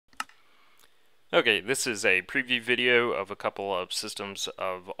Okay, this is a preview video of a couple of systems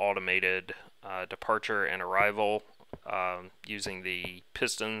of automated departure and arrival using the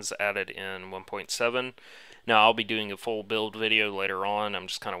Pistons added in 1.7. Now I'll be doing a full build video later on. I'm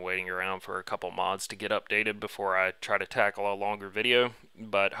just kind of waiting around for a couple mods to get updated before I try to tackle a longer video,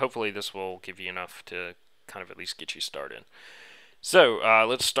 but hopefully this will give you enough to kind of at least get you started. So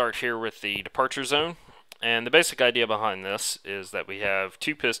let's start here with the departure zone. And the basic idea behind this is that we have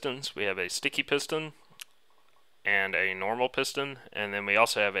two pistons. We have a sticky piston and a normal piston, and then we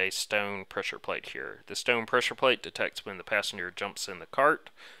also have a stone pressure plate here. The stone pressure plate detects when the passenger jumps in the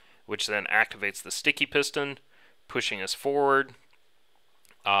cart, which then activates the sticky piston, pushing us forward.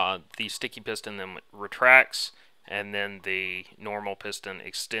 The sticky piston then retracts, and then the normal piston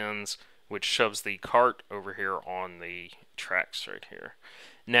extends, which shoves the cart over here on the tracks right here.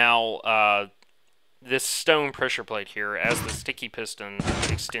 Now, this stone pressure plate here, as the sticky piston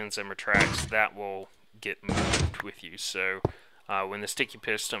extends and retracts, that will get moved with you. So when the sticky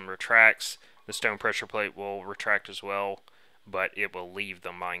piston retracts, the stone pressure plate will retract as well, but it will leave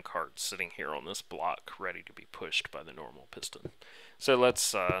the minecart sitting here on this block ready to be pushed by the normal piston. So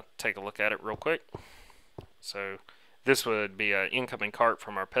let's take a look at it real quick. So this would be an incoming cart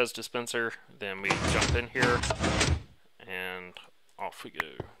from our Pez dispenser. Then we jump in here and off we go,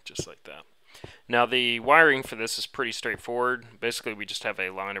 just like that. Now the wiring for this is pretty straightforward. Basically we just have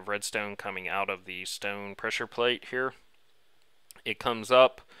a line of redstone coming out of the stone pressure plate here. It comes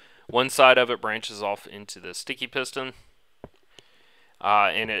up, one side of it branches off into the sticky piston,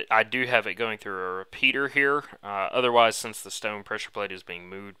 and I do have it going through a repeater here. Otherwise, since the stone pressure plate is being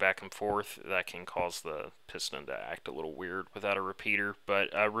moved back and forth, that can cause the piston to act a little weird without a repeater. But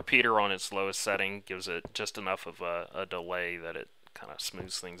a repeater on its lowest setting gives it just enough of a delay that it kind of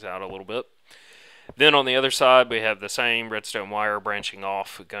smooths things out a little bit. Then on the other side, we have the same redstone wire branching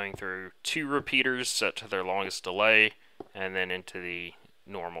off, going through two repeaters set to their longest delay, and then into the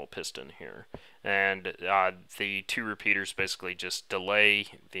normal piston here. And the two repeaters basically just delay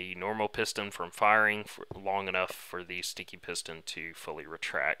the normal piston from firing for long enough for the sticky piston to fully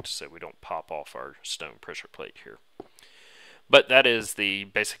retract, so we don't pop off our stone pressure plate here. But that is the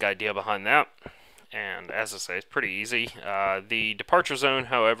basic idea behind that. And as I say, it's pretty easy. The departure zone,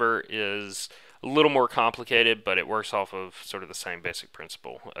 however, is a little more complicated, but it works off of sort of the same basic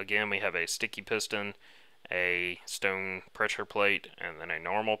principle. Again, we have a sticky piston, a stone pressure plate, and then a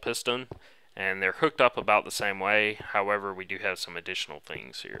normal piston, and they're hooked up about the same way. However, we do have some additional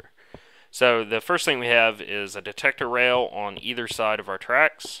things here. So the first thing we have is a detector rail on either side of our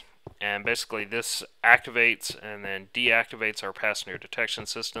tracks, and basically this activates and then deactivates our passenger detection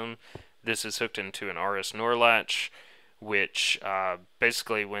system. This is hooked into an RS NOR latch, which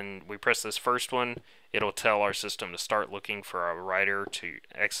basically when we press this first one, it'll tell our system to start looking for a rider to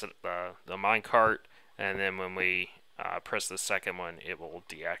exit the minecart, and then when we press the second one, it will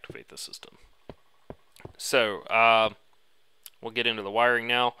deactivate the system. So we'll get into the wiring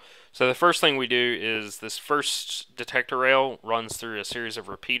now. So the first thing we do is this first detector rail runs through a series of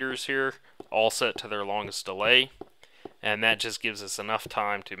repeaters here, all set to their longest delay. And that just gives us enough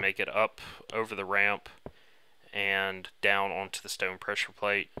time to make it up over the ramp and down onto the stone pressure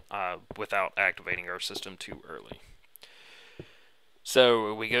plate without activating our system too early.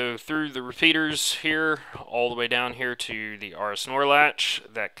 So we go through the repeaters here, all the way down here to the RS NOR latch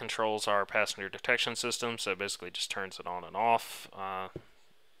that controls our passenger detection system, so basically just turns it on and off.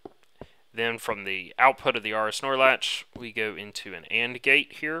 Then from the output of the RS NOR latch, we go into an AND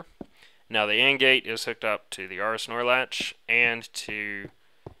gate here. Now the AND gate is hooked up to the RS NOR latch and to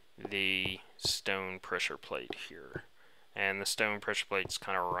the stone pressure plate here. And the stone pressure plate is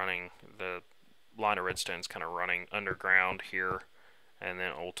kind of running, the line of redstone is kind of running underground here, and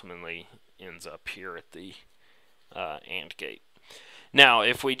then ultimately ends up here at the AND gate. Now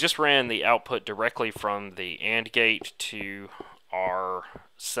if we just ran the output directly from the AND gate to our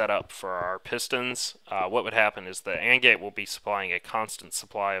setup for our pistons, what would happen is the AND gate will be supplying a constant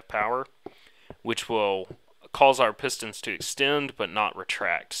supply of power, which will cause our pistons to extend but not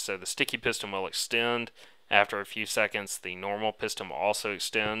retract. So the sticky piston will extend. After a few seconds, the normal piston will also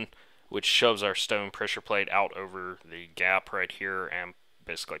extend, which shoves our stone pressure plate out over the gap right here and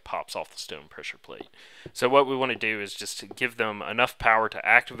basically pops off the stone pressure plate. So what we want to do is just to give them enough power to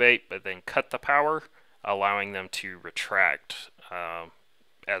activate, but then cut the power, allowing them to retract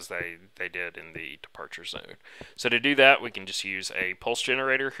as they did in the departure zone. So to do that, we can just use a pulse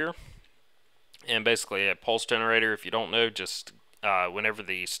generator here. And basically a pulse generator, if you don't know, just whenever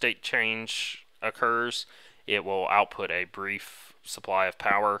the state change occurs, it will output a brief supply of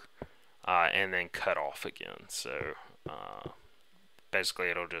power and then cut off again. So basically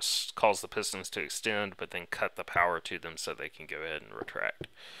it'll just cause the pistons to extend, but then cut the power to them so they can go ahead and retract.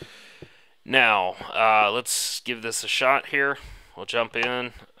 Now, let's give this a shot here. We'll jump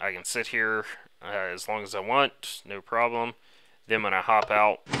in. I can sit here as long as I want, no problem. Then when I hop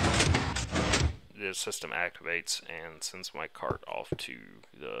out, the system activates and sends my cart off to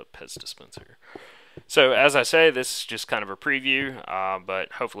the Pez dispenser. So as I say, this is just kind of a preview,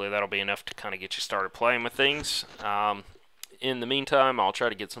 but hopefully that'll be enough to kind of get you started playing with things. In the meantime, I'll try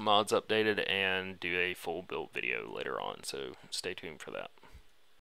to get some mods updated and do a full build video later on, so stay tuned for that.